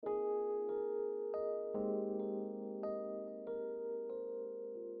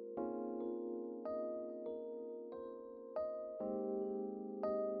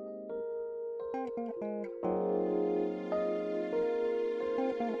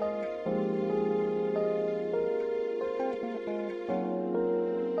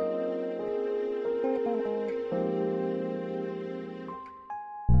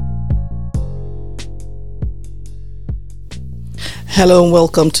Hello and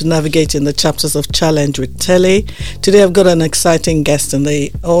welcome to Navigating the Chapters of Challenge with Telly. Today I've got an exciting guest in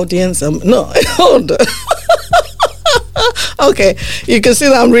the audience. Hold on. Okay, you can see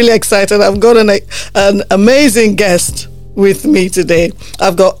that I'm really excited. I've got an amazing guest with me today.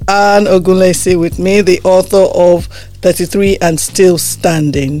 I've got Anne Ogunlesi with me, the author of 33 and Still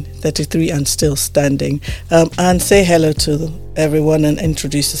Standing. 33 and Still Standing. Anne, say hello to everyone and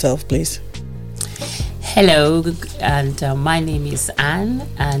introduce yourself, please. Hello, and my name is Anne,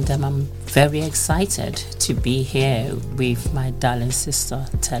 and I'm very excited to be here with my darling sister,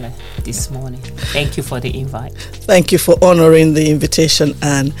 Tele, this morning. Thank you for the invite. Thank you for honoring the invitation,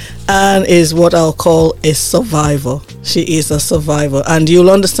 Anne. Anne is what I'll call a survivor. She is a survivor, and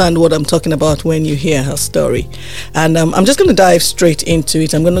you'll understand what I'm talking about when you hear her story. And I'm just going to dive straight into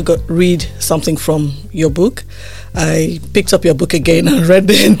it. I'm going to read something from your book. I picked up your book again and read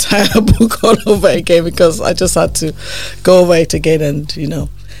the entire book all over again because I just had to go over it again and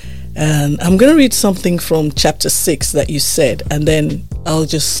I'm going to read something from chapter 6 that you said, and then I'll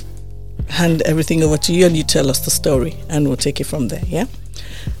just hand everything over to you and you tell us the story and we'll take it from there, yeah?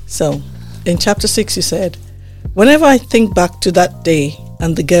 So, in chapter 6 you said, "Whenever I think back to that day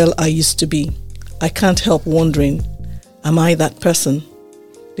and the girl I used to be, I can't help wondering, am I that person?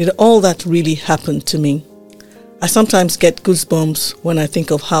 Did all that really happen to me? I sometimes get goosebumps when I think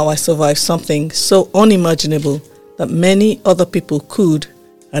of how I survived something so unimaginable that many other people could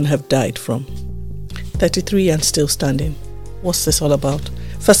and have died from." 33 and Still Standing. What's this all about?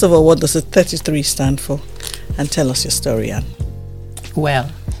 First of all, what does the 33 stand for? And tell us your story, Anne. Well,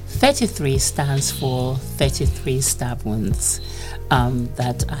 33 stands for 33 stab wounds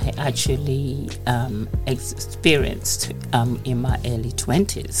that I actually experienced in my early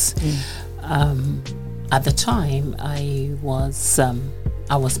 20s. At the time, I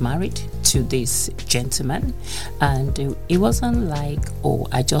was married to this gentleman, and it wasn't like, oh,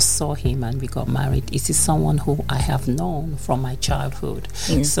 I just saw him and we got married. This is someone who I have known from my childhood.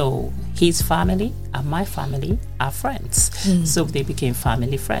 So his family and my family are friends. So they became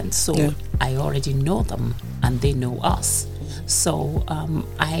family friends. So I already know them and they know us. So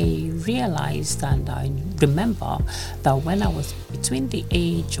I realized and I remember that when I was between the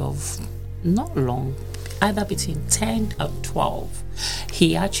age of not long, either between 10 or 12,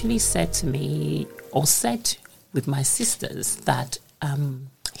 he actually said to me, or said with my sisters, that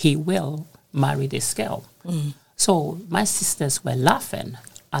he will marry this girl. So my sisters were laughing,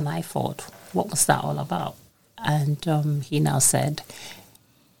 and I thought, what was that all about? And he now said,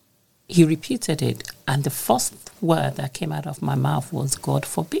 he repeated it, and the first word that came out of my mouth was, "God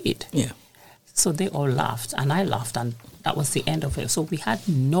forbid." Yeah. So they all laughed, and I laughed, and that was the end of it. So we had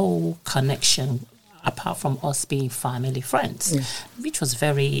no connection apart from us being family friends, which was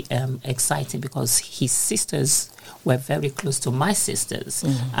very exciting because his sisters were very close to my sisters.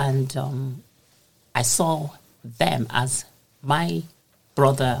 And I saw them as my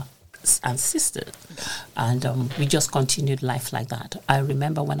brother and sister, and we just continued life like that. I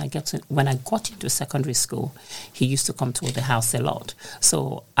remember when I got into secondary school, he used to come to the house a lot.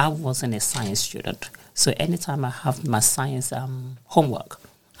 So I wasn't a science student. So anytime I have my science homework,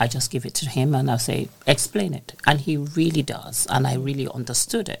 I just give it to him and I say, explain it. And he really does. And I really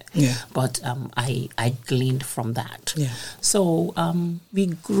understood it. Yeah. But I gleaned from that. Yeah. So we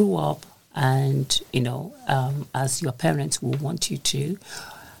grew up and, as your parents will want you to,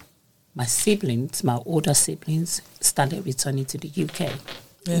 my older siblings, started returning to the UK.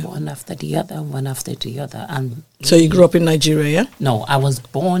 One after the other. And so you grew up in Nigeria, yeah? No, I was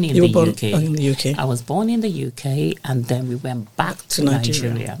born in the UK. In the UK. I was born in the UK, and then we went back to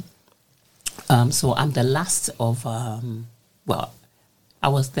Nigeria. So I'm the last of, I'm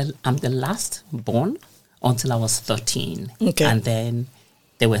the last born until I was 13. Okay. And then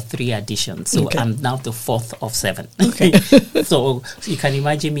there were 3 additions. So I'm now the 4th of 7. Okay. So you can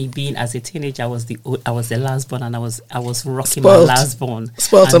imagine me being, as a teenager, I was the last born, and I was rocking Spoiled. my last born.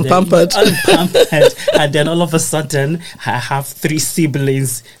 Spoiled and pampered. And then all of a sudden, I have 3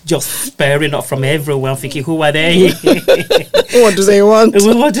 siblings just sparing up from everyone, thinking, who are they? What do they want?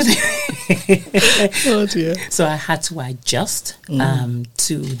 What do they Oh dear. So I had to adjust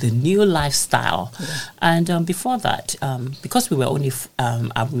to the new lifestyle. And before that, because we were only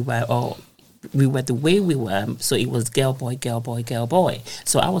we were the way we were, so it was girl, boy, girl, boy, girl, boy.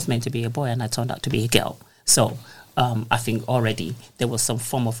 So I was meant to be a boy and I turned out to be a girl. So I think already there was some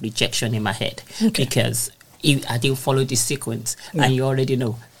form of rejection in my head because I didn't follow the sequence. And you already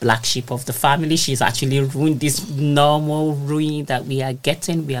know, black sheep of the family, she's actually ruined this normal ruin that we are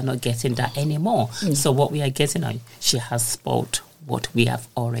getting. We are not getting that anymore. So what we are getting now, she has spoiled what we have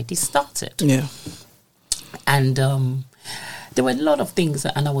already started. Yeah. And there were a lot of things,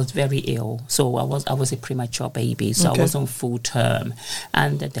 and I was very ill. So I was a premature baby, so I was on full term,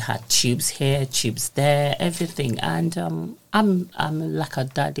 and they had tubes here, tubes there, everything. And I'm like a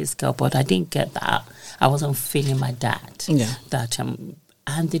daddy's girl, but I didn't get that. I wasn't feeling my dad. Yeah. That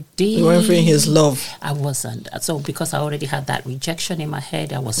and the day you weren't feeling his love. I wasn't. So because I already had that rejection in my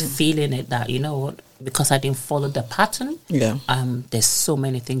head, I was feeling it that, you know what, because I didn't follow the pattern. Yeah. There's so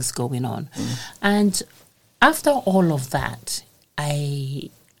many things going on. And after all of that,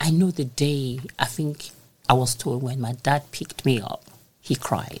 I know the day, I think I was told when my dad picked me up, he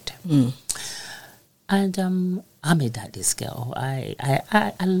cried. And I'm a daddy's girl.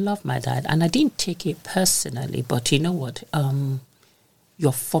 I love my dad, and I didn't take it personally, but you know what?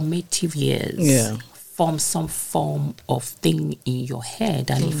 Your formative years form some form of thing in your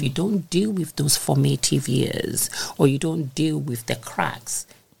head, and if you don't deal with those formative years, or you don't deal with the cracks,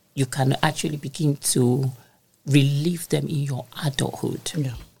 you can actually begin to relieve them in your adulthood.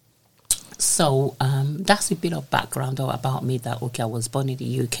 Yeah. So that's a bit of background about me, that okay, I was born in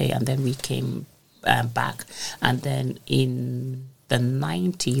the UK, and then we came back, and then in the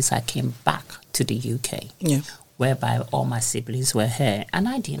 90s I came back to the UK. Yeah. Whereby all my siblings were here, and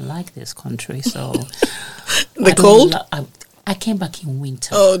I didn't like this country, so the cold. I came back in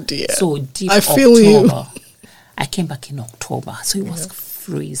winter. Oh dear! So deep I feel October. You. I came back in October, so it was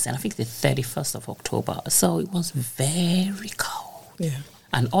freezing. I think the 31st of October. So it was very cold. Yeah.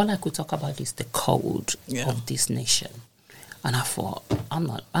 And all I could talk about is the cold of this nation. And I thought, I'm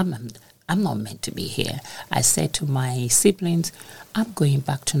not meant to be here. I said to my siblings, I'm going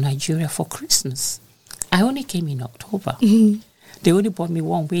back to Nigeria for Christmas. I only came in October. They only bought me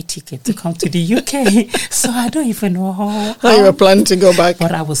one-way ticket to come to the UK. So I don't even know how you were planning to go back.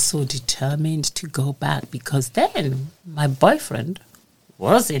 But I was so determined to go back, because then my boyfriend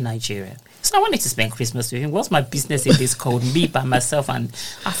was in Nigeria. So I wanted to spend Christmas with him. What's my business in this cold? Me by myself. And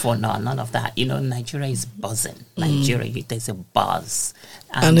I thought, no, none of that. You know, Nigeria is buzzing. Nigeria, there's a buzz.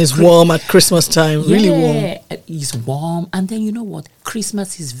 And it's warm at Christmas time. Really warm. Yeah, it's warm. And then you know what?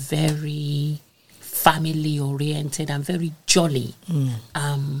 Christmas is very family oriented and very jolly.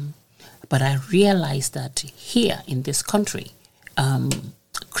 But I realized that here in this country,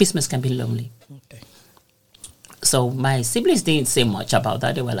 Christmas can be lonely. Okay. So my siblings didn't say much about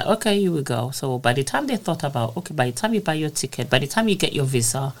that. They were like, okay, you will go. So by the time they thought about, okay, by the time you buy your ticket, by the time you get your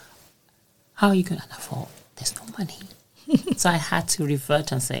visa, how are you going to? And I thought, there's no money. So I had to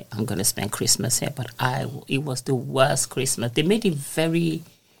revert and say, I'm going to spend Christmas here. But it was the worst Christmas. They made it very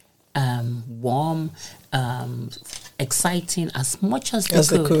warm, exciting as much as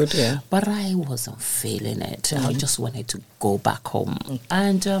they could, but I wasn't feeling it. I just wanted to go back home.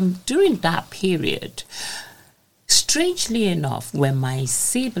 And during that period, strangely enough, when my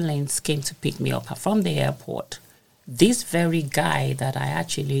siblings came to pick me up from the airport, this very guy that I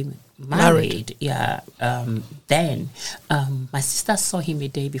actually married. Then my sister saw him a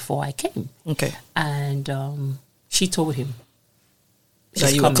day before I came. Okay. And she told him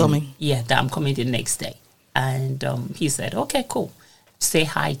that you were coming. Yeah, that I'm coming the next day. And he said, okay, cool. Say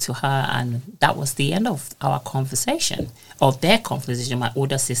hi to her. And that was the end of our conversation, of their conversation, my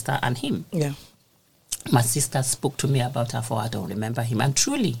older sister and him. Yeah. My sister spoke to me about her, for I don't remember him. And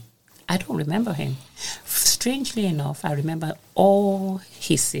truly, I don't remember him. Strangely enough, I remember all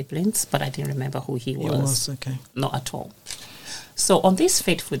his siblings, but I didn't remember who he was. Okay. Not at all. So on this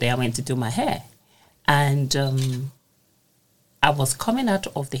fateful day, I went to do my hair. And I was coming out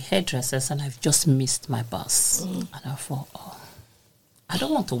of the hairdressers, and I've just missed my bus. And I thought, I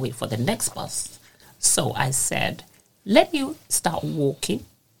don't want to wait for the next bus. So I said, let me start walking.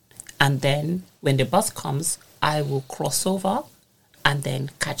 And then when the bus comes, I will cross over and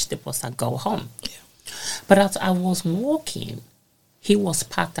then catch the bus and go home. Yeah. But as I was walking, he was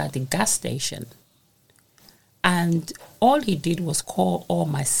parked at the gas station. And all he did was call all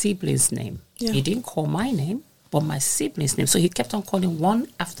my siblings' name. Yeah. He didn't call my name, but my siblings' name. So he kept on calling one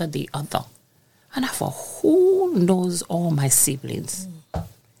after the other. And I thought, who knows all my siblings?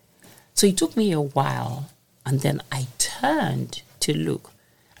 So it took me a while. And then I turned to look.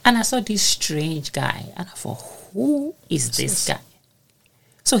 And I saw this strange guy. And I thought, who is this guy?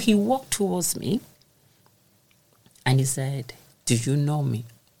 So he walked towards me. And he said, do you know me?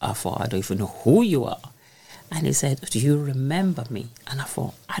 I thought, I don't even know who you are. And he said, do you remember me? And I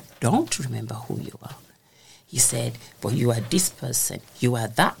thought, I don't remember who you are. He said, but you are this person. You are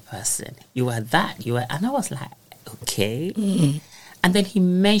that person. You are that. You are. And I was like, okay. Mm-hmm. And then he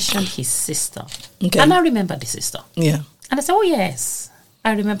mentioned his sister. Okay. And I remember the sister. Yeah. And I said, oh, yes,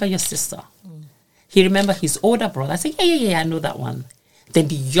 I remember your sister. He remembered his older brother. I said, yeah, I know that one. Then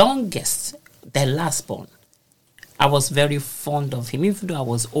the youngest, the last born, I was very fond of him, even though I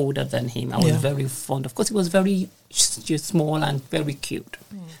was older than him. I was very fond of, because he was very small and very cute.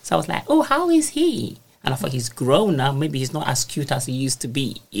 So I was like, oh, how is he? And I thought, he's grown now. Maybe he's not as cute as he used to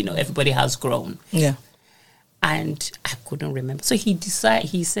be. You know, everybody has grown. Yeah. And I couldn't remember. So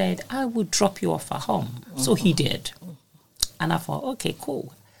he said, I would drop you off at home. So he did. And I thought, okay,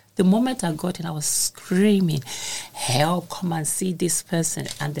 cool. The moment I got in, I was screaming, help, come and see this person.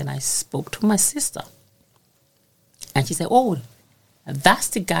 And then I spoke to my sister. And she said, oh, that's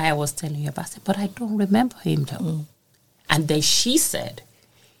the guy I was telling you about. I said, but I don't remember him though. And then she said,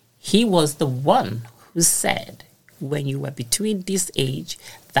 he was the one who said, when you were between this age,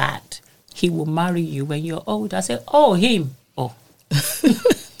 that he will marry you when you're old. I said, oh, him. Oh.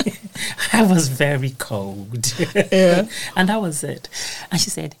 I was very cold. Yeah. And that was it. And she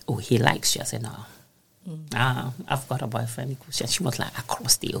said, oh, he likes you. I said, no. I've got a boyfriend. She was like,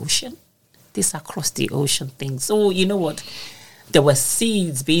 across the ocean? This across the ocean thing. So, you know what? There were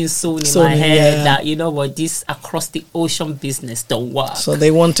seeds being sown in my head that, you know what, this across the ocean business don't work. So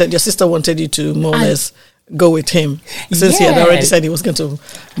your sister wanted you to more or less go with him, since he had already said he was going to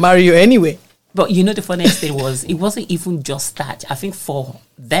marry you anyway. But you know, the funniest thing was, it wasn't even just that. I think for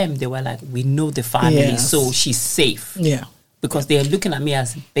them, they were like, we know the family, so she's safe. Yeah. Because they're looking at me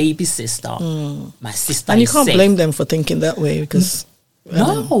as baby sister. My sister, and you can't blame them for thinking that way, because...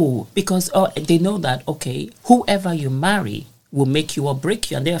 No, because they know that, okay, whoever you marry will make you or break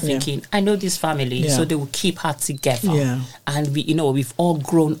you. And they're thinking, I know this family, so they will keep her together. Yeah. And we've all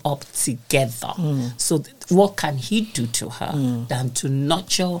grown up together. So what can he do to her than to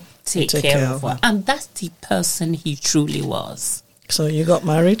nurture, take care of her? And that's the person he truly was. So you got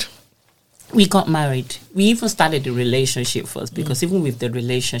married? We got married. We even started the relationship first, because even with the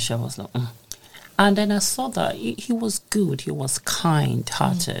relationship, I was like, And then I saw that he was good. He was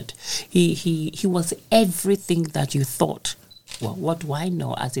kind-hearted. He was everything that you thought. Well, what do I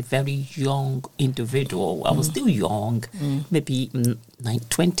know as a very young individual? I was still young, maybe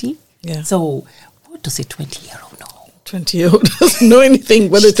 20. Yeah. So what does a 20-year-old know? 20-year-old doesn't know anything,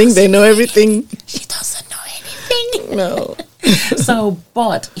 but they think they know everything. She doesn't know anything. No. So,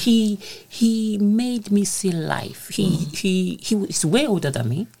 but he made me see life. He's way older than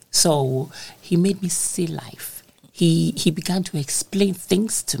me. So he made me see life. He began to explain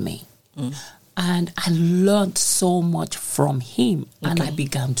things to me. And I learned so much from him, and I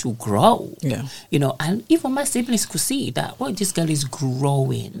began to grow. Yeah. You know, and even my siblings could see that, oh, this girl is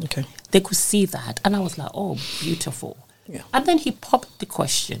growing. Okay. They could see that. And I was like, oh, beautiful. Yeah. And then he popped the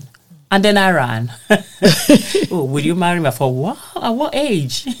question. And then I ran. Oh, will you marry me? I thought, what? At what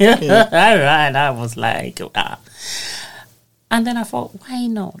age? Yeah. I ran. I was like, And then I thought, why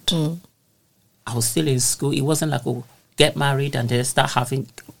not? I was still in school. It wasn't like, oh, get married and then start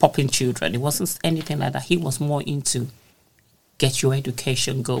popping children. It wasn't anything like that. He was more into get your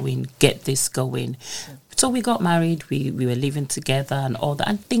education going, get this going. So we got married. We were living together and all that.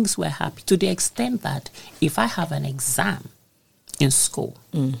 And things were happy to the extent that if I have an exam in school,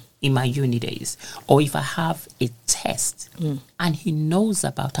 in my uni days, or if I have a test and he knows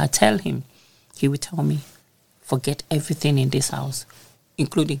about it, I tell him, he will tell me, forget everything in this house,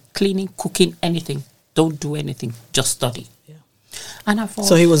 including cleaning, cooking, anything. Don't do anything. Just study. Yeah. And I thought,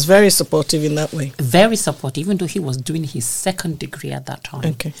 so he was very supportive in that way. Very supportive, even though he was doing his second degree at that time.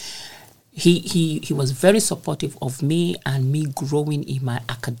 Okay. He was very supportive of me and me growing in my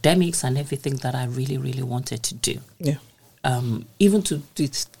academics and everything that I really, really wanted to do. Yeah. Even to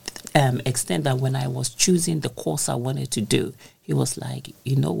this extent that when I was choosing the course I wanted to do, he was like,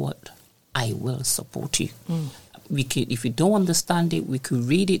 you know what? I will support you. We could, if you don't understand it, we could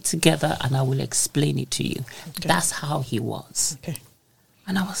read it together and I will explain it to you. Okay. That's how he was. Okay.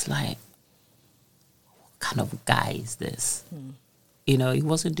 And I was like, what kind of guy is this? You know, it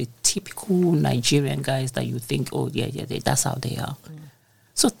wasn't the typical Nigerian guys that you think, oh, yeah, that's how they are.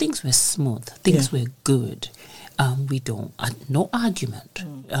 So things were smooth. Things were good. No argument.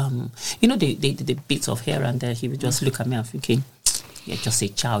 You know, the bits of here and there, he would just look at me and thinking, you're just a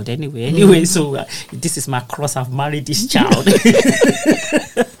child anyway. So this is my cross. I've married this child.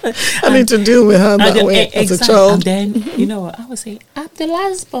 I need to deal with her that way as a child. And then, you know, I would say, I'm the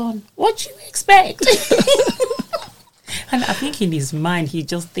last born. What do you expect? And I think in his mind,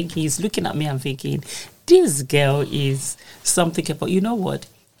 he's looking at me and thinking, this girl is something about, you know what?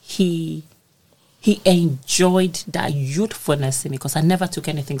 He enjoyed that youthfulness in me because I never took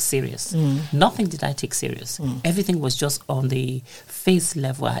anything serious. Nothing did I take serious. Everything was just on the face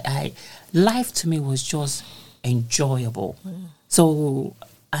level. Life to me was just enjoyable. So,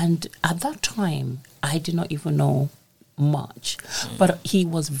 and at that time, I did not even know much. But he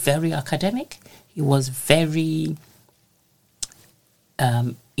was very academic. He was very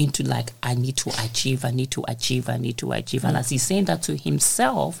into like, I need to achieve. And as he's saying that to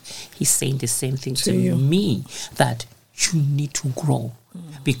himself, he's saying the same thing to me, that you need to grow.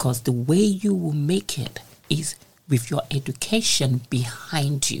 Because the way you will make it is with your education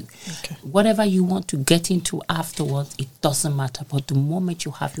behind you. Okay. Whatever you want to get into afterwards, it doesn't matter. But the moment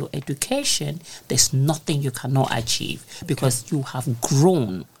you have your education, there's nothing you cannot achieve, because you have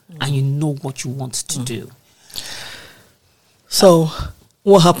grown and you know what you want to do. So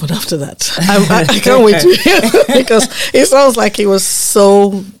what happened after that? I can't wait to hear, because it sounds like it was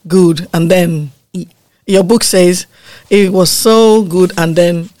so good, and then your book says it was so good and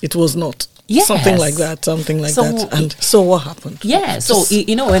then it was not. Yes. Something like that. And so what happened? Yeah, so,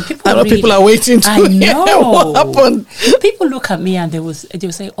 when people I know people are waiting to hear what happened. People look at me and they will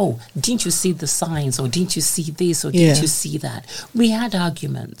say, oh, didn't you see the signs? Or didn't you see this? Or didn't you see that? We had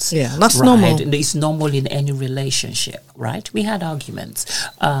arguments. Yeah, that's normal. It's normal in any relationship, right? We had arguments.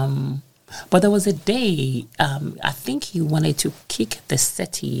 But there was a day, I think he wanted to kick the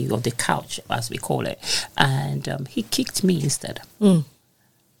settee or the couch, as we call it. And he kicked me instead.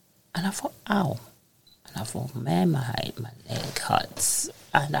 And I thought, ow. And I thought, man, my leg hurts.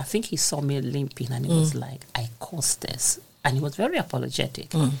 And I think he saw me limping, and he was like, I caused this. And he was very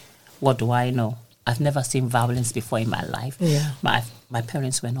apologetic. What do I know? I've never seen violence before in my life. Yeah. My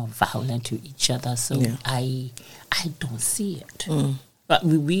parents were not violent to each other, so I don't see it. But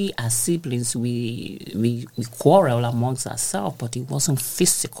we as siblings, we quarrel amongst ourselves, but it wasn't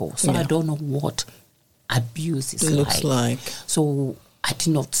physical. So I don't know what abuse is looks like. So I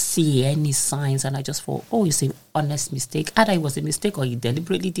did not see any signs, and I just thought, oh, it's an honest mistake. Either it was a mistake or he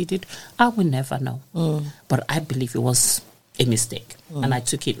deliberately did it. I will never know. But I believe it was a mistake, and I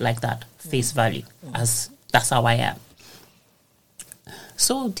took it like that, face value, as that's how I am.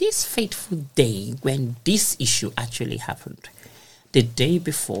 So this fateful day when this issue actually happened, the day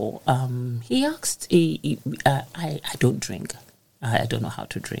before, he asked, I don't drink. I don't know how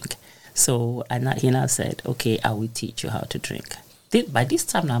to drink. So he now said, okay, I will teach you how to drink. By this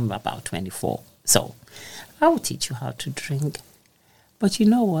time, I'm about 24. So I will teach you how to drink. But you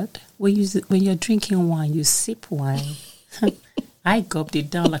know what? When you're drinking wine, you sip wine. I gulped it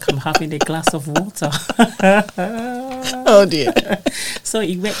down like I'm having a glass of water. Oh, dear. So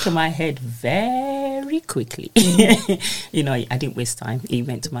it went to my head very quickly. I didn't waste time. It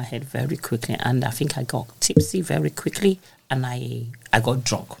went to my head very quickly. And I think I got tipsy very quickly. And I got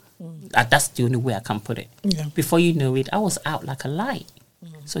drunk. That's the only way I can put it. Yeah. Before you know it, I was out like a light.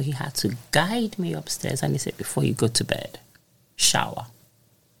 So he had to guide me upstairs, and he said, before you go to bed, shower.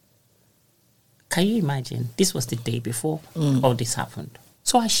 Can you imagine? This was the day before all this happened.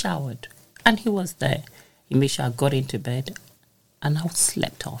 So I showered, and he was there. He made sure I got into bed, and I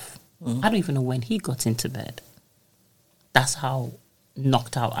slept off. I don't even know when he got into bed. That's how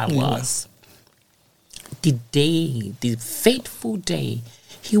knocked out I was. The fateful day,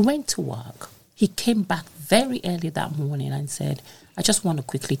 he went to work. He came back very early that morning and said, I just want to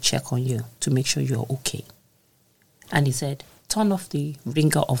quickly check on you to make sure you're okay. And he said, turn off the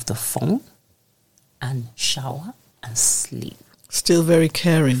ringer of the phone and shower and sleep. Still very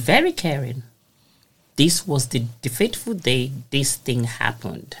caring. Very caring. This was the fateful day this thing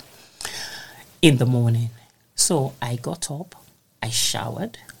happened in the morning. So I got up, I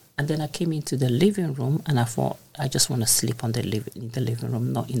showered, and then I came into the living room, and I thought, I just want to sleep in the living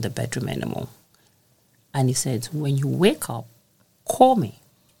room, not in the bedroom anymore. And he said, when you wake up, call me.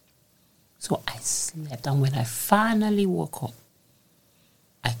 So I slept, and when I finally woke up,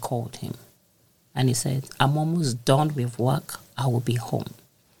 I called him. And he said, I'm almost done with work. I will be home.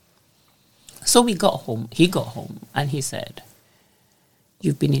 So we got home. He got home, and he said,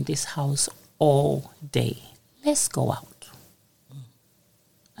 you've been in this house all day. Let's go out.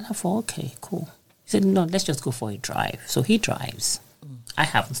 And I thought, okay, cool. He said, no, let's just go for a drive. So he drives. I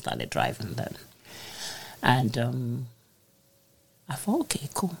haven't started driving then. And I thought, okay,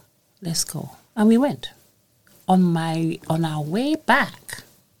 cool, let's go. And we went. On our way back,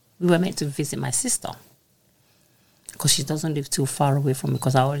 we were meant to visit my sister, because she doesn't live too far away from me,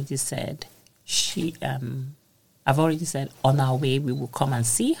 because I already said I've already said on our way we will come and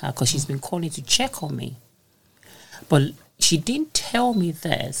see her, because she's been calling to check on me. But she didn't tell me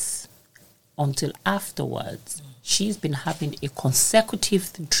this until afterwards. She's been having a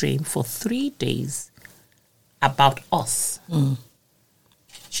consecutive dream for 3 days about us.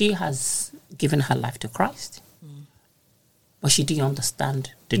 She has given her life to Christ, but she didn't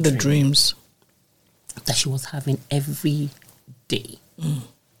understand the dreams that she was having every day.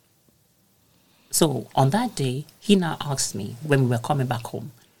 So on that day, he now asked me, when we were coming back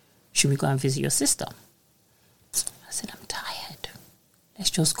home, should we go and visit your sister? I said, I'm tired. let's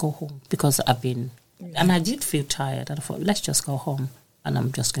just go home because and I did feel tired. And I thought, let's just go home and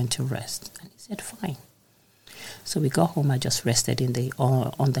I'm just going to rest. And he said, fine. So we got home. I just rested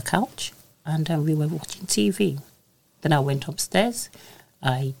on the couch and we were watching TV. Then I went upstairs.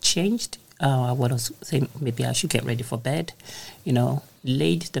 I changed. I was saying maybe I should get ready for bed.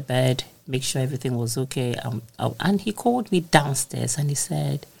 Laid the bed, make sure everything was okay. And he called me downstairs and he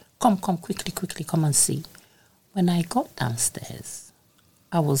said, come, quickly, come and see. When I got downstairs,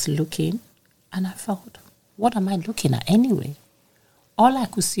 I was looking and I thought, what am I looking at anyway? All I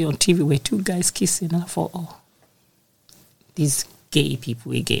could see on TV were two guys kissing. And I thought, oh, these gay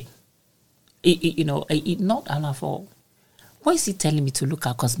people again. And I thought, what is he telling me to look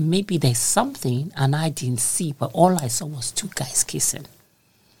at? Because maybe there's something and I didn't see, but all I saw was two guys kissing.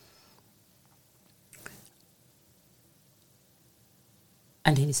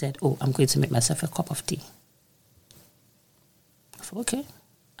 And then he said, oh, I'm going to make myself a cup of tea. I thought, okay.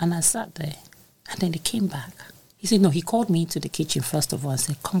 And I sat there. And then he came back. He said, no, he called me into the kitchen first of all and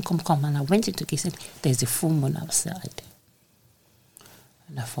said, come. And I went into the kitchen. He said, there's a full moon outside.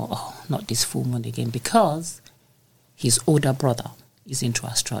 And I thought, oh, not this full moon again, because his older brother is into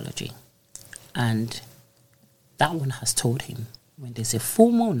astrology. And that one has told him, when there's a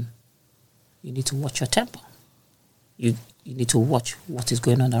full moon, you need to watch your temper. You need to watch what is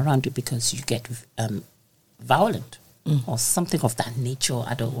going on around you because you get violent or something of that nature.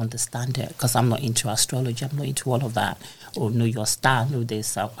 I don't understand it because I'm not into astrology. I'm not into all of that. Oh, know your star, know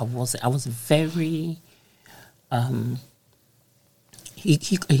this. I was very...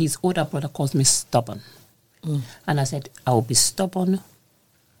 his older brother calls me stubborn. And I said, I will be stubborn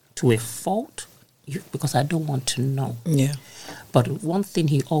to a fault because I don't want to know. Yeah. But one thing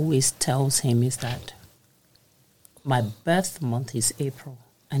he always tells him is that my birth month is April.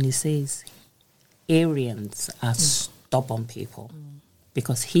 And he says, Arians are stubborn people.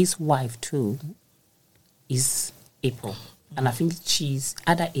 Because his wife too is April. And I think she's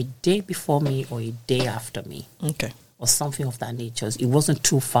either a day before me or a day after me. Okay. Or something of that nature. It wasn't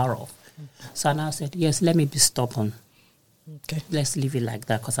too far off. So now I said, yes, let me be stubborn. Okay. Let's leave it like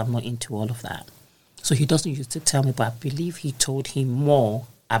that because I'm not into all of that. So he doesn't used to tell me, but I believe he told him more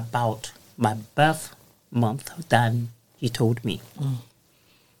about my birth month than he told me.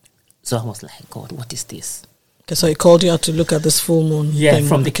 So I was like, God, what is this? Okay, so he called you out to look at this full moon thing.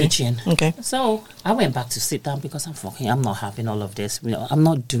 From the kitchen. Okay. So I went back to sit down because I'm not having all of this. I'm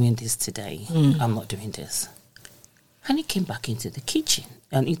not doing this today. I'm not doing this. And he came back into the kitchen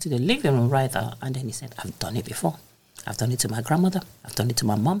and into the living room rather, and then he said, I've done it before. I've done it to my grandmother. I've done it to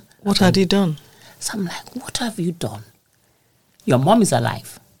my mom. What had he done? So I'm like, what have you done? Your mom is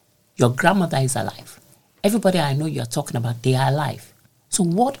alive. Your grandmother is alive. Everybody I know you're talking about, they are alive. So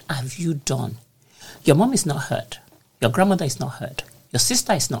what have you done? Your mom is not hurt. Your grandmother is not hurt. Your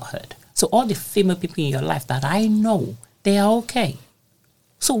sister is not hurt. So all the female people in your life that I know, they are okay.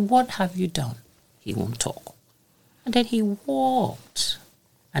 So what have you done? He won't talk. And then he walked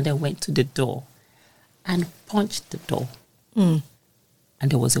and then went to the door and punched the door. And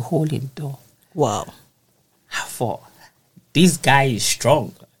there was a hole in the door. Wow. I thought, this guy is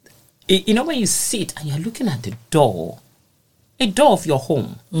strong. You know when you sit and you're looking at the door, a door of your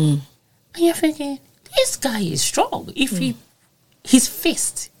home, and you're thinking, this guy is strong. If his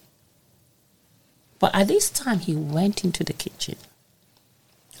fist. But at this time, he went into the kitchen.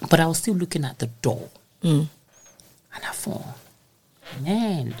 But I was still looking at the door. And I thought,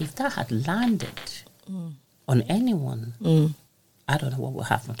 man, if that had landed on anyone, I don't know what would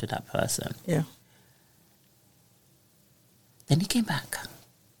happen to that person. Yeah. Then he came back.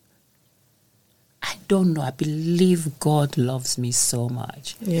 I don't know. I believe God loves me so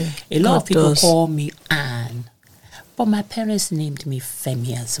much. Yeah. A lot of people call me Anne, but my parents named me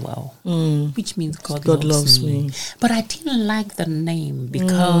Femi as well, which means God loves me. But I didn't like the name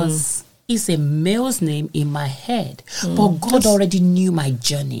because it's a male's name in my head. But God already knew my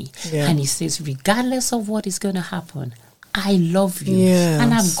journey. Yeah. And he says, regardless of what is going to happen, I love you. Yes.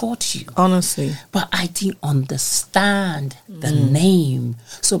 And I've got you. Honestly. But I didn't understand the name.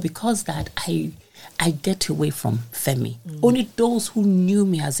 So because that, I get away from Femi. Only those who knew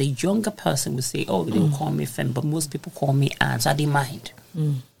me as a younger person would say, oh, they will call me Femi. But most people call me Anne. So I didn't mind.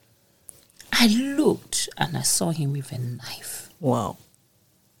 I looked and I saw him with a knife. Wow.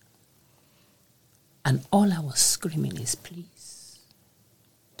 And all I was screaming is, please,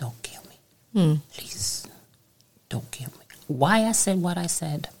 don't kill me. Please, don't kill me. Why I said what I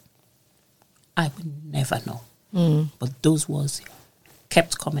said, I would never know. But those words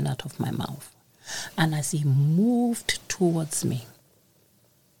kept coming out of my mouth. And as he moved towards me,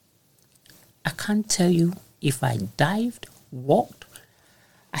 I can't tell you if I dived, walked,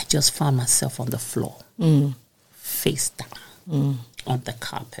 I just found myself on the floor, face down, on the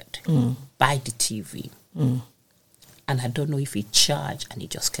carpet, by the TV. And I don't know if he charged, and he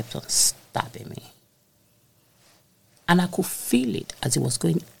just kept on stabbing me. And I could feel it as it was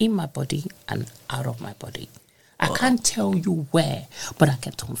going in my body and out of my body. I can't tell you where, but I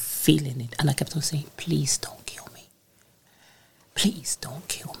kept on feeling it. And I kept on saying, please don't kill me. Please don't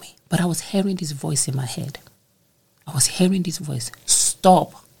kill me. But I was hearing this voice in my head. I was hearing this voice,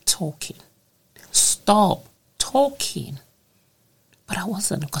 stop talking. Stop talking. But I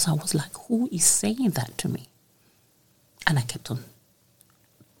wasn't, because I was like, who is saying that to me? And I kept on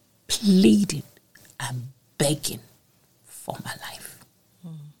pleading and begging for my life.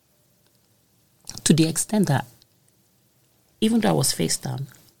 To the extent that even though I was face down,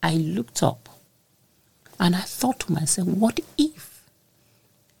 I looked up and I thought to myself, what if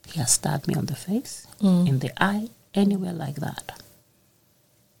he has stabbed me on the face, in the eye, anywhere like that?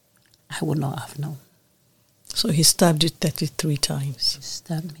 I would not have known. So he stabbed you 33 times. He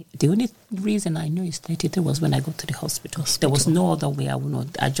stabbed me. The only reason I knew it's 33 was when I got to the hospital. There was no other way I would know.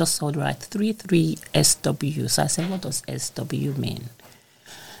 I just saw the right 33 SW. So I said, what does SW mean?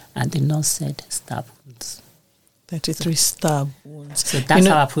 And the nurse said, stab wounds. 33 stab wounds. So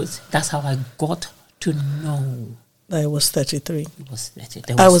that's that's how I got to know that it was 33. It was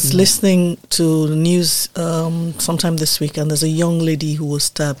 30. I was listening to the news sometime this week, and there's a young lady who was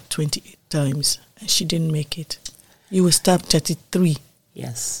stabbed 28 times, and she didn't make it. You were stabbed 33.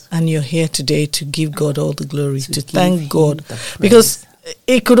 Yes. And you're here today to give God all the glory, to thank God. Because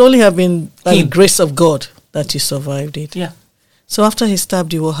it could only have been by the grace of God that you survived it. Yeah. So after he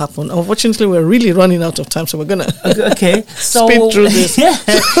stabbed you, what happened? Unfortunately, we're really running out of time, so we're going to speed through this.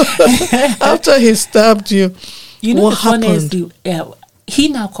 After he stabbed you, what happened? He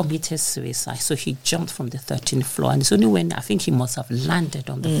now committed suicide, so he jumped from the 13th floor, and it's only when I think he must have landed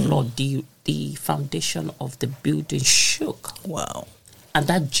on the floor, the foundation of the building shook. Wow. And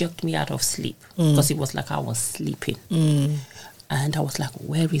that jerked me out of sleep, because it was like I was sleeping. And I was like,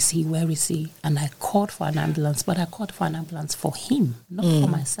 where is he? Where is he? And I called for an ambulance, but I called for an ambulance for him, not for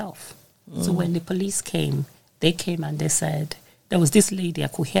myself. So when the police came, they came and they said, there was this lady, I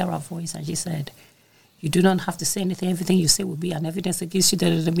could hear her voice, and she said, you do not have to say anything. Everything you say will be an evidence against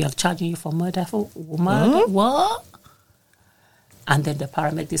you. We are charging you for murder. For murder? What? And then the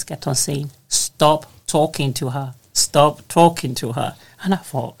paramedics kept on saying, stop talking to her. Stop talking to her. And I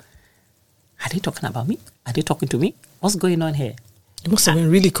thought, are they talking about me? Are they talking to me? What's going on here? You must have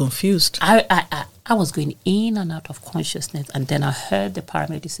been really confused. I was going in and out of consciousness, and then I heard the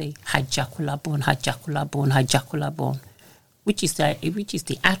paramedic say, hijacular bone, hijacular bone, hijacular bone, which is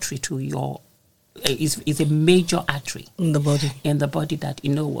the artery to your, is a major artery in the body that,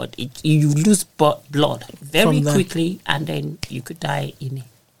 you know what, you lose blood very quickly, and then you could die in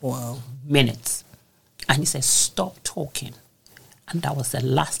minutes. And he said, stop talking. And that was the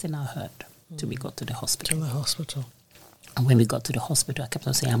last thing I heard till we got to the hospital. To the hospital. And when we got to the hospital, I kept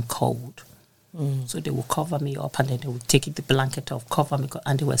on saying, I'm cold. So they would cover me up, and then they would take the blanket off, cover me,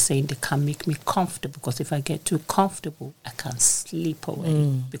 and they were saying they can't make me comfortable, because if I get too comfortable, I can't sleep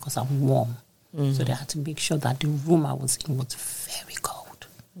away because I'm warm. So they had to make sure that the room I was in was very cold.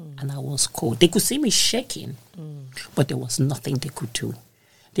 And I was cold. They could see me shaking, but there was nothing they could do.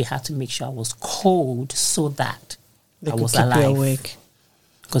 They had to make sure I was cold so that I was alive. Keep you awake.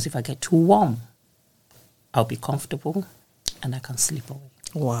 Because if I get too warm, I'll be comfortable and I can sleep away.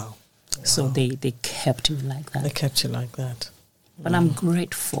 Wow. So they kept me like that. They kept you like that. But I'm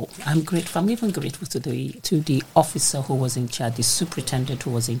grateful. I'm even grateful to the officer who was in charge, the superintendent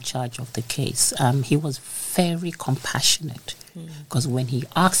who was in charge of the case. He was very compassionate, because when he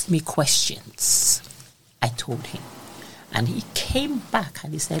asked me questions, I told him. And he came back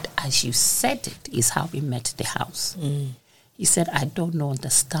and he said, as you said it, is how we met the house. He said, I don't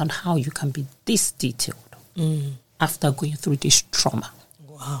understand how you can be this detailed after going through this trauma.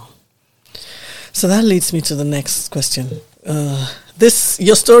 Wow. So that leads me to the next question.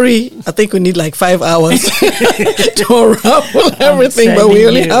 Your story, I think we need like 5 hours to unravel everything, but we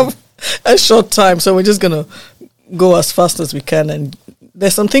only have a short time, so we're just going to go as fast as we can. And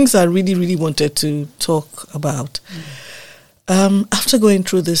there's some things I really, really wanted to talk about. After going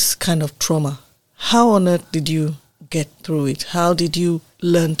through this kind of trauma, how on earth did you get through it? How did you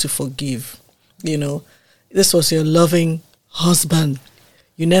learn to forgive? You know, this was your loving husband.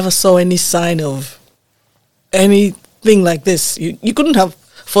 You never saw any sign of anything like this. You couldn't have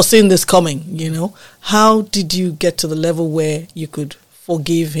foreseen this coming, you know. How did you get to the level where you could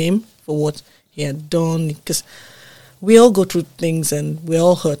forgive him for what he had done? Because we all go through things and we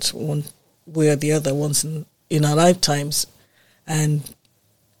all hurt one way or the other once in our lifetimes. And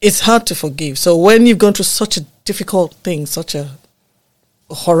it's hard to forgive. So when you've gone through such a difficult thing, such a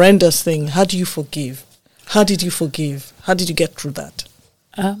horrendous thing, how do you forgive? How did you forgive? How did you get through that?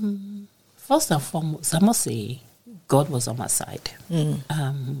 First and foremost, I must say, God was on my side.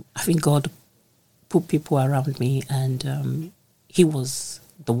 I think God put people around me, and He was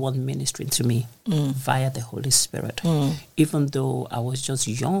the one ministering to me via the Holy Spirit. Even though I was just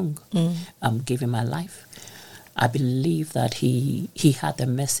young, giving my life, I believe that he had a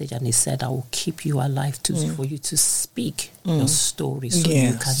message, and he said, I will keep you alive for you to speak your story so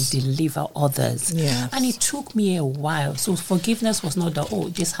you can deliver others. And it took me a while. So forgiveness was not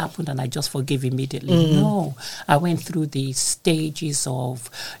that, this happened and I just forgive immediately. No, I went through the stages of,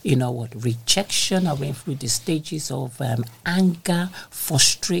 rejection. I went through the stages of anger,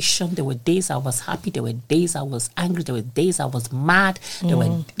 frustration. There were days I was happy. There were days I was angry. There were days I was mad.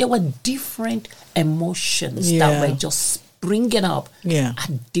 There were different emotions that were just springing up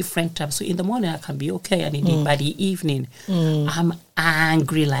at different times. So in the morning I can be okay, and by the evening I'm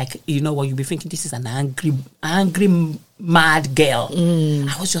angry, like you'll be thinking, this is an angry mad girl.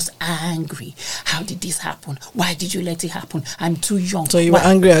 I was just angry. How did this happen? Why did you let it happen? I'm too young. So you were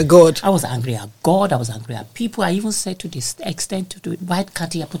angry at God? I was angry at God. I was angry at people. I even said to this extent, why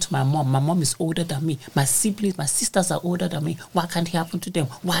can't it happen to my mom? My mom is older than me. My siblings, my sisters are older than me. Why can't it happen to them?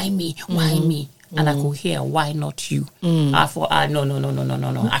 Why me? Why me? And I could hear, why not you? I thought,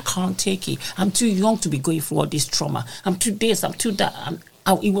 no. I can't take it. I'm too young to be going through all this trauma. I'm too this, I'm too that.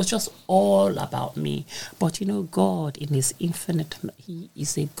 It was just all about me. But God, in His infinite, He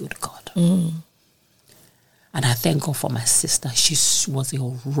is a good God. And I thank God for my sister. She was a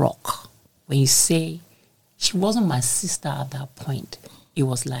rock. When you say, she wasn't my sister at that point, it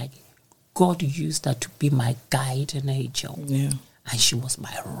was like God used her to be my guardian angel. Yeah. And she was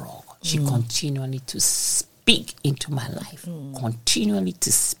my rock. She continually to speak into my life. Continually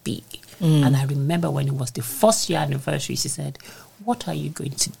to speak. And I remember when it was the first year anniversary, she said, what are you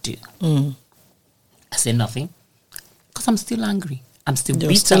going to do? I said, nothing. Because I'm still angry. I'm still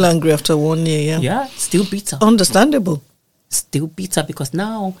bitter. You're still angry after 1 year, yeah? Yeah, still bitter. Understandable. Still bitter, because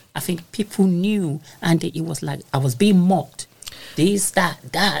now I think people knew, and it was like I was being mocked. This, that,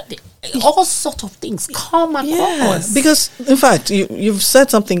 all sort of things come across. Yeah, because in fact, you've said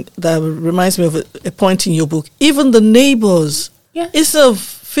something that reminds me of a point in your book. Even the neighbors, instead of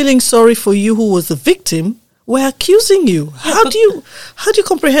feeling sorry for you who was the victim, were accusing you. How do you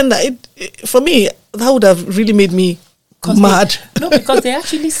comprehend that? For me, that would have really made me mad. Because they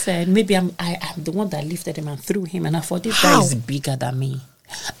actually said maybe I'm the one that lifted him and threw him, and I thought this guy is bigger than me.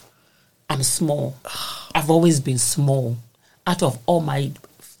 I'm small. I've always been small. Out of all my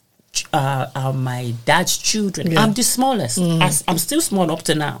dad's children, I'm the smallest. I'm still small up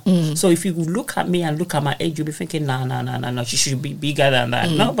to now. So if you look at me and look at my age, you'll be thinking, no, she should be bigger than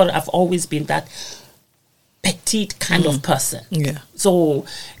that. No, but I've always been that petite kind of person. Yeah. So,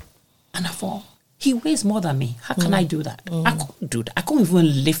 and I thought, he weighs more than me. How can I do that? I couldn't do that. I couldn't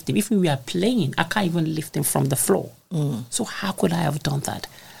even lift him. If we are playing, I can't even lift him from the floor. So how could I have done that?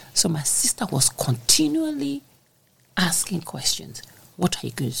 So my sister was continually asking questions. What are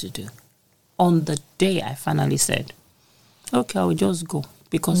you going to do? On the day I finally said, okay, I will just go,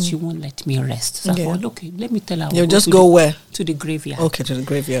 because she won't let me rest. So I thought, okay, let me tell her. You'll just go where? To the graveyard. Okay, to the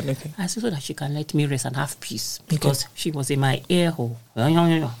graveyard, okay. I said, so that she can let me rest and have peace, because she was in my ear hole. Every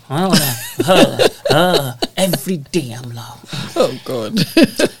day I'm loud. Oh, God.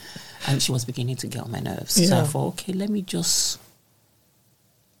 And she was beginning to get on my nerves. Yeah. So I thought, okay, let me just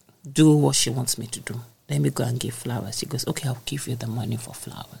do what she wants me to do. Let me go and give flowers. She goes, okay, I'll give you the money for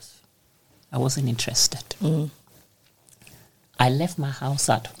flowers. I wasn't interested. I left my house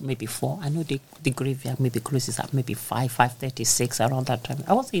at maybe 4. I know the graveyard maybe closes at maybe 5:36, around that time.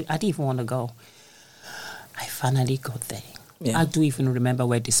 I didn't even want to go. I finally got there. Yeah. I do even remember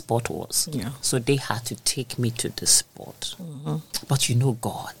where the spot was. Yeah. So they had to take me to the spot. But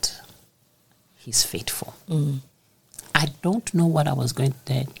God, He's faithful. I don't know what I was going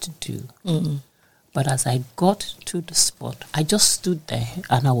there to do. But as I got to the spot, I just stood there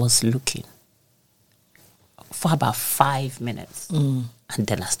and I was looking for about 5 minutes. And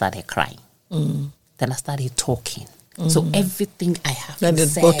then I started crying. Then I started talking. So everything I have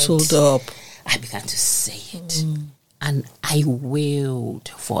said, bottled up. I began to say it. And I wailed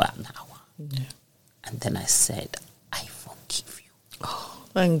for an hour. Yeah. And then I said, I forgive you. Oh,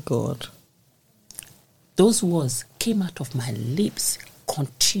 thank God. Those words came out of my lips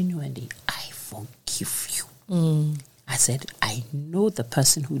continually. I forgive you. I said, I know the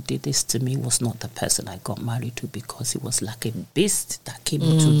person who did this to me was not the person I got married to, because it was like a beast that came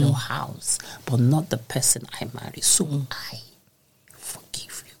into the house, but not the person I married. So I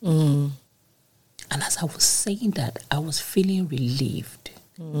forgive you. Mm. And as I was saying that, I was feeling relieved.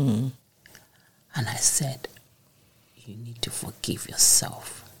 Mm. And I said, you need to forgive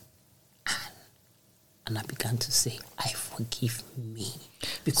yourself. And I began to say, I forgive me.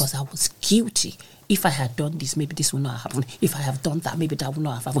 Because I was guilty. If I had done this, maybe this would not have happened. If I have done that, maybe that would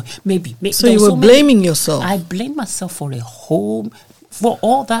not have happened. Maybe. So you were blaming yourself? I blamed myself for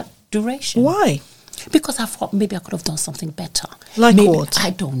all that duration. Why? Because I thought maybe I could have done something better. Like maybe, what?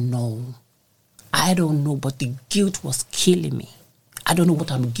 I don't know, but the guilt was killing me. I don't know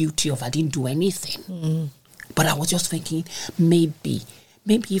what I'm guilty of. I didn't do anything. Mm. But I was just thinking, maybe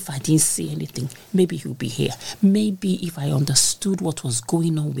if I didn't say anything, maybe he'll be here. Maybe if I understood what was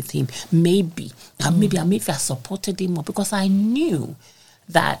going on with him, maybe I supported him more, because I knew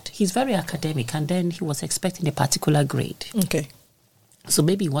that he's very academic, and then he was expecting a particular grade. Okay. So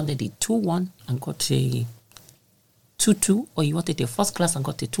maybe he wanted a 2-1 and got a 2-2, or he wanted a first class and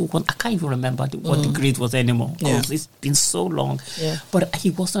got a 2-1. I can't even remember what the grade was anymore. Yeah. It's been so long. Yeah. But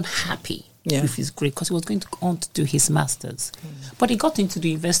he wasn't happy with his grade, because he was going on to do his master's. But he got into the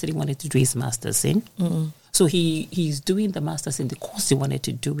university he wanted to do his master's in. So he's doing the master's in the course he wanted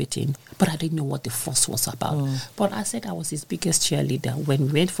to do it in, but I didn't know what the fuss was about. But I said I was his biggest cheerleader. When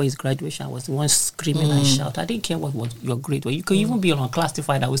we went for his graduation, I was the one screaming and shouting. I didn't care what your grade was. You could even be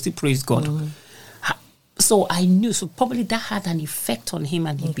unclassified. I would still praise God. So I knew. So probably that had an effect on him,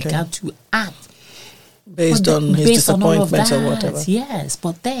 and he began to act based on his disappointment or whatever. Yes,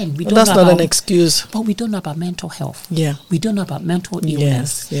 but then we don't that's know not about, an excuse. But we don't know about mental health. Yeah. We don't know about mental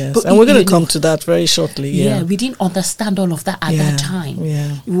illness. Yes. But And we're going to come to that very shortly. Yeah. We didn't understand all of that at that time.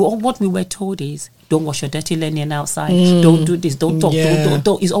 Yeah. What we were told is, don't wash your dirty linen outside. Don't do this. Don't talk.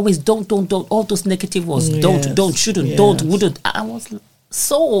 Don't. It's always don't. All those negative words. Don't, shouldn't, don't, wouldn't. I was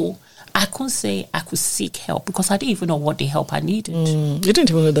so... I couldn't say I could seek help, because I didn't even know what the help I needed. You didn't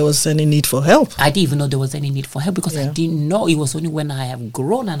even know there was any need for help. I didn't even know there was any need for help, because I didn't know. It was only when I have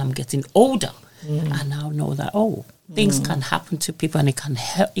grown and I'm getting older, I now know that things can happen to people, and it can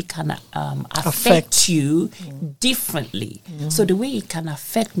help. It can affect you differently. So the way it can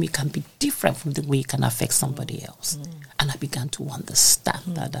affect me can be different from the way it can affect somebody else. And I began to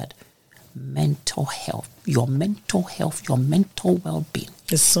understand that mental health, your mental well-being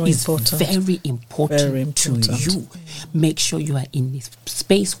is very important to you. Make sure you are in a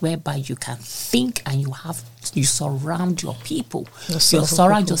space whereby you can think, and you surround your people. You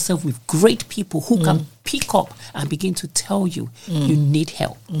surround yourself with great people who can pick up and begin to tell you you need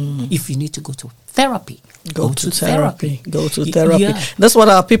help. If you need to go to therapy, go to therapy. Yeah. That's what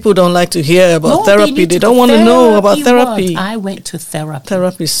our people don't like to hear about therapy. They don't want to know about therapy. I went to therapy.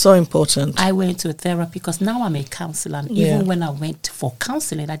 Therapy is so important. I went to therapy because now I'm a counselor. And even when I went for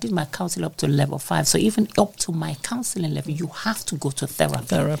counseling, I did my counseling up to level 5. So even up to my counseling level, you have to go to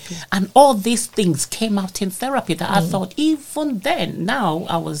therapy. And all these things came out in therapy that I thought, even then, now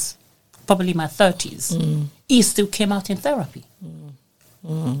I was probably in my 30s, it still came out in therapy.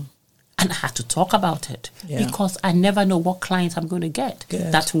 And I had to talk about it because I never know what clients I'm going to get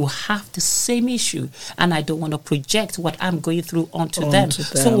that will have the same issue. And I don't want to project what I'm going through onto them.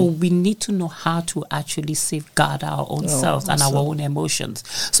 So we need to know how to actually safeguard our own selves and our own emotions.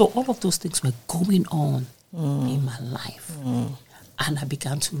 So all of those things were going on in my life. And I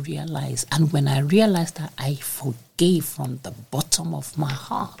began to realize. And when I realized that, I forgave from the bottom of my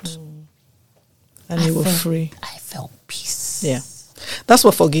heart. And you were free. I felt peace. Yeah. That's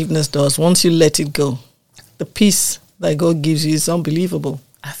what forgiveness does. Once you let it go, the peace that God gives you is unbelievable.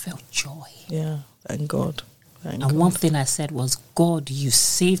 I felt joy. Yeah, thank God. And one thing I said was, God, you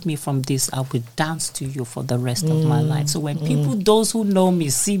saved me from this. I will dance to you for the rest of my life. So when people, those who know me,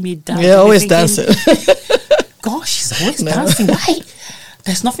 see me dance, always dancing. Gosh, she's always dancing. Why?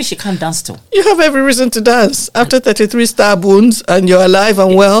 There's nothing she can't dance to. You have every reason to dance. After 33 stab wounds and you're alive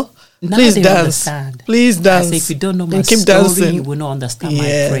and well, now please they dance. Understand. Please dance. If you don't know my keep story, dancing. you will not understand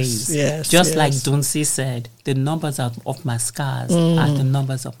my praise. Just like Dunsi said, the numbers of my scars are the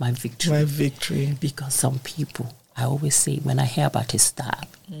numbers of my victory. My victory. Because some people, I always say, when I hear about a stab,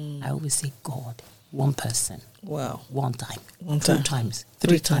 I always say, God, one person. Wow. One time. 2 times.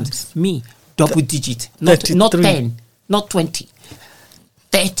 3 times. Me, double digit. Not 10, not 20.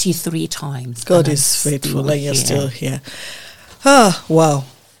 33 times. God is faithful and you're still here. Ah, wow.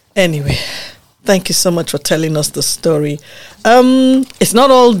 Anyway, thank you so much for telling us the story. It's not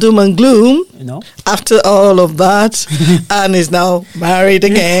all doom and gloom. After all of that, Anne is now married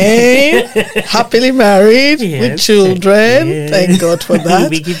again, happily married with children. Thank God for that.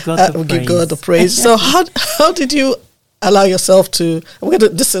 We give God the praise. So how did you allow yourself to, you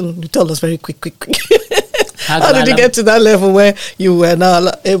tell us very quick. How did you get to that level where you were now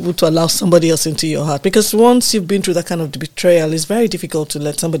able to allow somebody else into your heart? Because once you've been through that kind of betrayal, it's very difficult to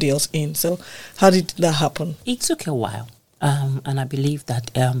let somebody else in. So how did that happen? It took a while. And I believe that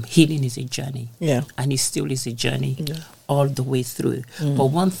healing is a journey. Yeah. And it still is a journey all the way through. But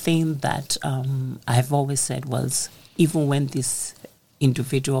one thing that I've always said was, even when this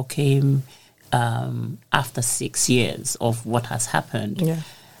individual came after 6 years of what has happened,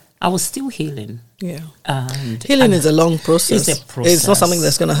 I was still healing. Yeah. Healing is a long process. It's a process. It's not something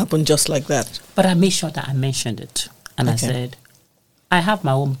that's going to happen just like that. But I made sure that I mentioned it. And I said, I have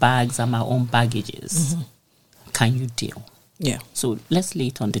my own bags and my own baggages. Can you deal? Yeah. So let's lay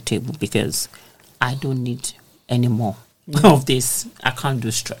it on the table, because I don't need any more of this. I can't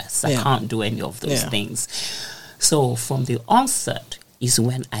do stress. I can't do any of those things. So from the onset is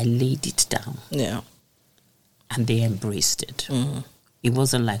when I laid it down. Yeah. And they embraced it. It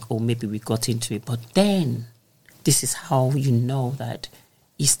wasn't like, oh, maybe we got into it. But then this is how you know that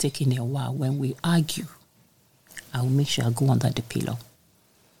it's taking a while. When we argue, I'll make sure I go under the pillow.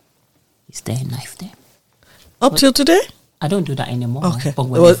 Is there a knife there? Up till today? I don't do that anymore. Okay. But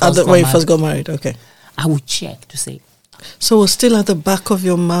when you first got married, okay. I would check to say. So it was still at the back of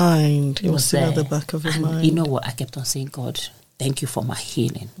your mind. It was still at the back of your mind. You know what? I kept on saying, God, thank you for my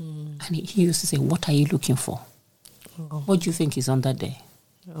healing. And he used to say, what are you looking for? What do you think is under there?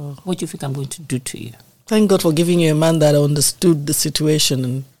 What do you think I'm going to do to you? Thank God for giving you a man that understood the situation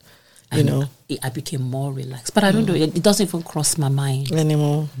and you know. I became more relaxed. But I don't do it. It doesn't even cross my mind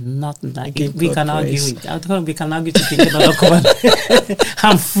anymore. Nothing like it. We can argue. We can argue to pick another command.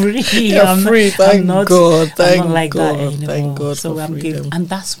 I'm free. You're free. Thank God. Thank God. That anymore. Thank God so for freedom. And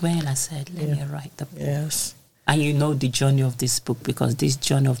that's when I said, let me write the book. Yes. And you know the journey of this book, because this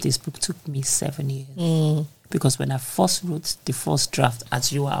journey of this book took me 7 years. Because when I first wrote the first draft,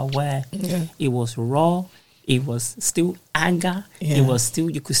 as you are aware, it was raw. It was still anger. It was still,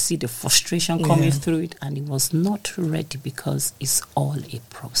 you could see the frustration coming through it, and it was not ready, because it's all a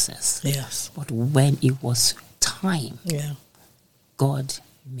process. Yes. But when it was time, God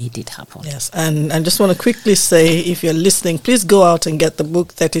made it happen. Yes. And I just want to quickly say, if you're listening, please go out and get the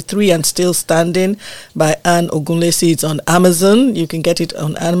book 33 and Still Standing by Anne Ogunlesi. It's on Amazon. You can get it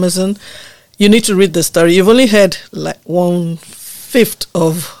on Amazon. You need to read the story. You've only heard like 1/5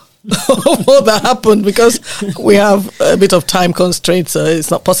 of what that happened, because we have a bit of time constraints, so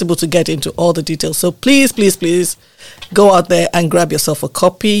it's not possible to get into all the details. So please go out there and grab yourself a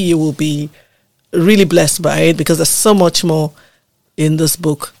copy. You will be really blessed by it, because there's so much more in this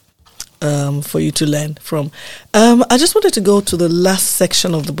book for you to learn from. I just wanted to go to the last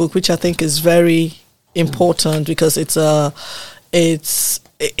section of the book, which I think is very important, because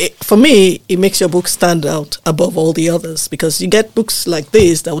for me, it makes your book stand out above all the others, because you get books like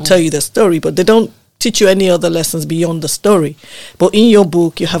this that will tell you the story, but they don't teach you any other lessons beyond the story. But in your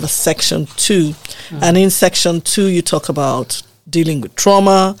book, you have a section 2, and in section 2, you talk about dealing with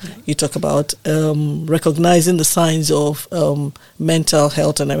trauma. You talk about recognizing the signs of mental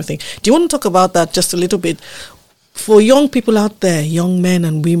health and everything. Do you want to talk about that just a little bit? For young people out there, young men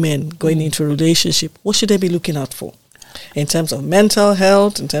and women going into a relationship, what should they be looking out for? In terms of mental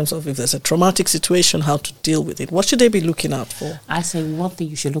health, in terms of if there's a traumatic situation, how to deal with it. What should they be looking out for? I say one thing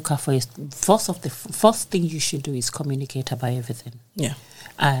you should look out for is, first thing you should do is communicate about everything. Yeah.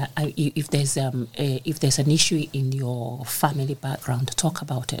 If there's an issue in your family background, talk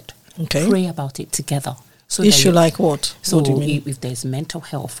about it. Okay. Pray about it together. So issue like what? So what do you mean? If there's mental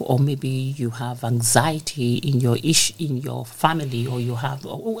health, or maybe you have anxiety in your family, or you have,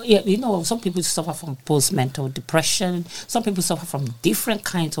 some people suffer from post-mental depression. Some people suffer from different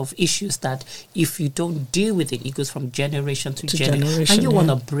kinds of issues that if you don't deal with it, it goes from generation to generation. And you want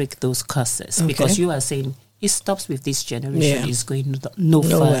to break those curses, because you are saying, it stops with this generation, it's going no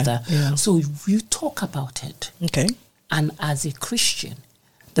further. Yeah. So you talk about it. Okay. And as a Christian,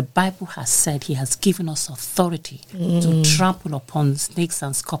 the Bible has said He has given us authority to trample upon snakes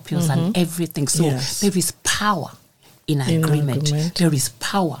and scorpions and everything. So there is power in agreement. There is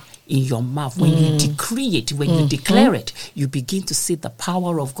power in your mouth. When you decree it, when you declare it, you begin to see the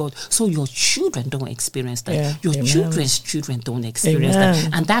power of God. So your children don't experience that. Yeah. Your children's children don't experience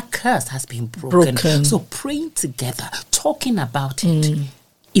that. And that curse has been broken. So praying together, talking about it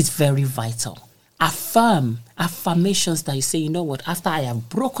is very vital. Affirmations that you say, you know what, after I have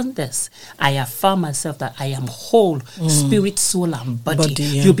broken this, I affirm myself that I am whole, spirit, soul, and body.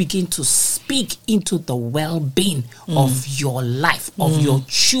 You begin to speak into the well-being of your life, of your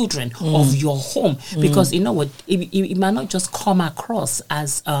children, of your home. Because you know what, it might not just come across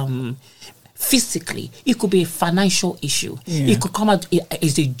as physically. It could be a financial issue. It could come out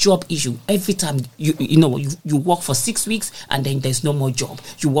as a job issue. Every time you work for 6 weeks and then there's no more job.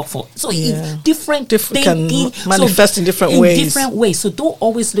 You work for different can manifest in different ways. So don't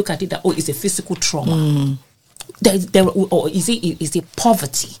always look at it that it's a physical trauma. Or is it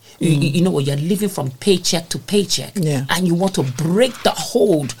poverty? You're living from paycheck to paycheck, and you want to break the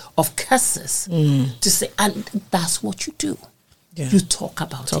hold of curses to say, and that's what you do. You talk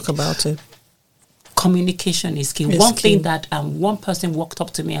about it. Communication is key. One thing that one person walked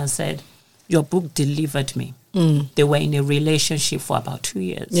up to me and said, "Your book delivered me." They were in a relationship for about 2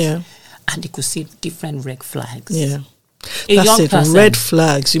 years, and they could see different red flags. That's it. Person, red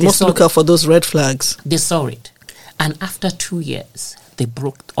flags. You must look out for those red flags. They saw it, and after 2 years, they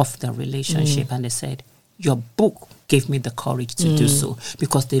broke off the relationship, and they said, "Your book gave me the courage to do so,"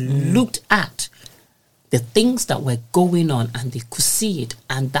 because they looked at the things that were going on and they could see it,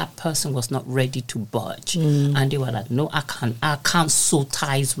 and that person was not ready to budge. And they were like, "No, I can't sew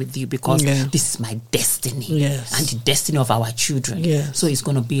ties with you because this is my destiny and the destiny of our children. So it's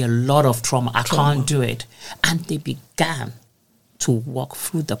going to be a lot of trauma. I can't do it." And they began to walk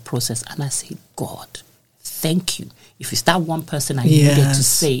through the process. And I said, "God, thank you. If it's that one person I needed to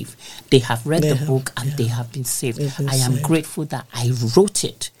save, they have read the book and they have been saved. I am grateful that I wrote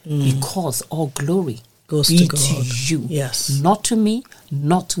it because all glory goes to you. Not to me,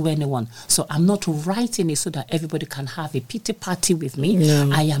 not to anyone. So I'm not writing it so that everybody can have a pity party with me.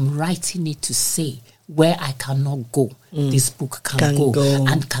 I am writing it to say where I cannot go, this book can go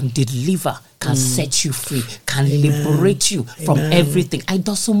and can deliver, can set you free, can liberate you from everything. It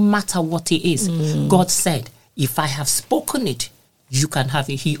doesn't matter what it is. God said, if I have spoken it, you can have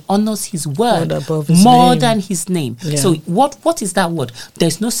it. He honors his word more than his name. So what is that word?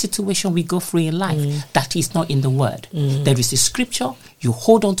 There's no situation we go through in life that is not in the word. There is a scripture. You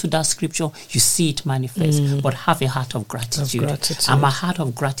hold on to that scripture. You see it manifest. But have a heart of gratitude. And my heart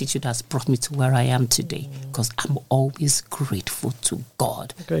of gratitude has brought me to where I am today, because I'm always grateful to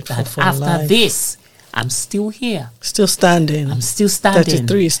God. That after this, I'm still here. Still standing. I'm still standing.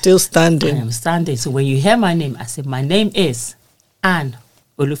 33, still standing. I am standing. So when you hear my name, I say, my name is Anne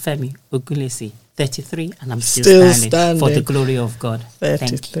Olufemi Ogunlesi, 33, and I'm still standing for the glory of God.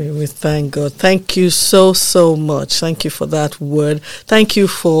 33, we thank God. Thank you so, so much. Thank you for that word. Thank you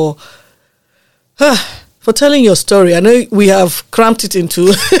for telling your story. I know we have cramped it into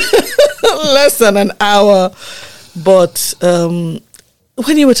less than an hour, but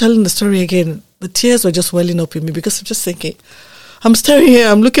when you were telling the story again, the tears were just welling up in me, because I'm just thinking, I'm staring here,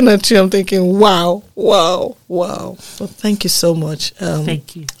 I'm looking at you, I'm thinking, wow. Well, thank you so much.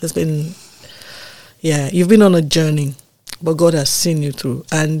 Thank you. It's been, you've been on a journey, but God has seen you through,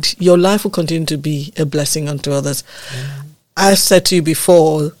 and your life will continue to be a blessing unto others. I've said to you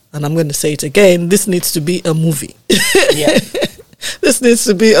before, and I'm going to say it again, this needs to be a movie. This needs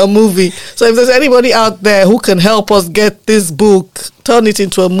to be a movie. So if there's anybody out there who can help us get this book, turn it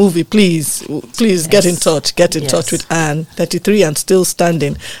into a movie, please get in touch. Get in touch with Anne, 33 and still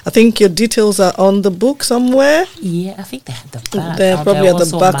standing. I think your details are on the book somewhere. Yeah, I think they're at the back. They're probably at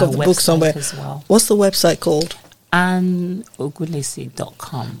the back of the book somewhere. Well. What's the website called?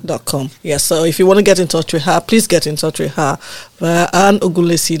 AnneOgunlesi.com. Yeah, so if you want to get in touch with her, please get in touch with her via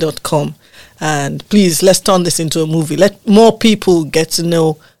AnneOgunlesi.com. And please, let's turn this into a movie. Let more people get to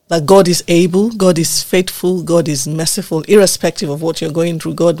know that God is able, God is faithful, God is merciful. Irrespective of what you're going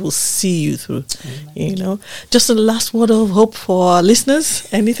through, God will see you through. Amen. Just a last word of hope for our listeners.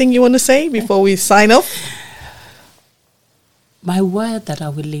 Anything you want to say before we sign off? My word that I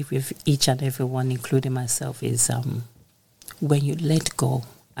will leave with each and everyone, including myself, is when you let go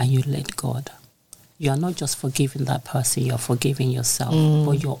and you let God, you are not just forgiving that person, you're forgiving yourself,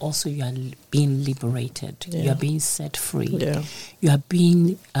 but you are being liberated. You are being set free. You are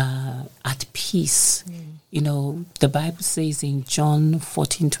being at peace. The Bible says in John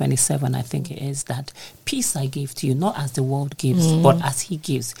 14:27, I think it is, that peace I give to you, not as the world gives, but as he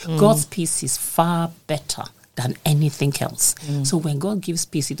gives. God's peace is far better than anything else. So when God gives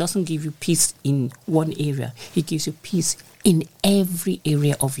peace, he doesn't give you peace in one area. He gives you peace in every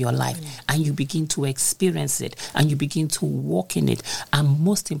area of your life, and you begin to experience it, and you begin to walk in it, and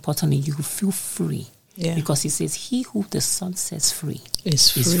most importantly, you feel free, because he says, he who the Son sets free is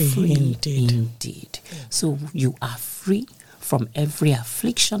free indeed. So you are free from every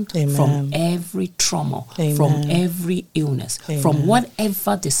affliction, from every trauma, from every illness, from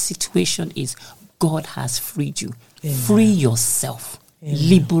whatever the situation is. God has freed you. Free yourself,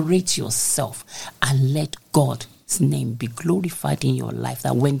 liberate yourself, and let God name be glorified in your life,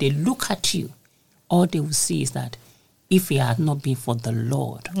 that when they look at you, all they will see is that if it had not been for the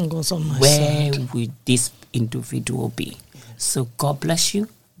Lord, God's on my where side. would this individual be? So God bless you.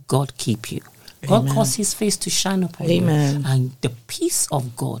 God keep you. God cause his face to shine upon you. And the peace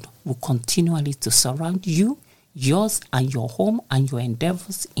of God will continually to surround you, yours and your home and your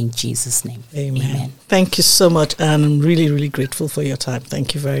endeavors in Jesus' name. Amen. Thank you so much. And I'm really, really grateful for your time.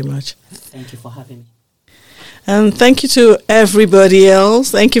 Thank you very much. Thank you for having me. And thank you to everybody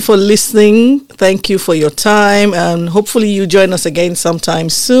else. Thank you for listening. Thank you for your time. And hopefully you join us again sometime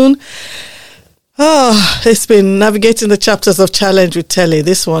soon. It's been navigating the chapters of Challenge with Telly.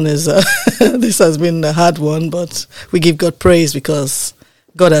 This one is, this has been a hard one, but we give God praise because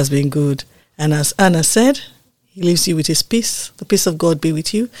God has been good. And as Anna said, he leaves you with his peace. The peace of God be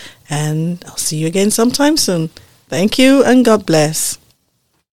with you. And I'll see you again sometime soon. Thank you and God bless.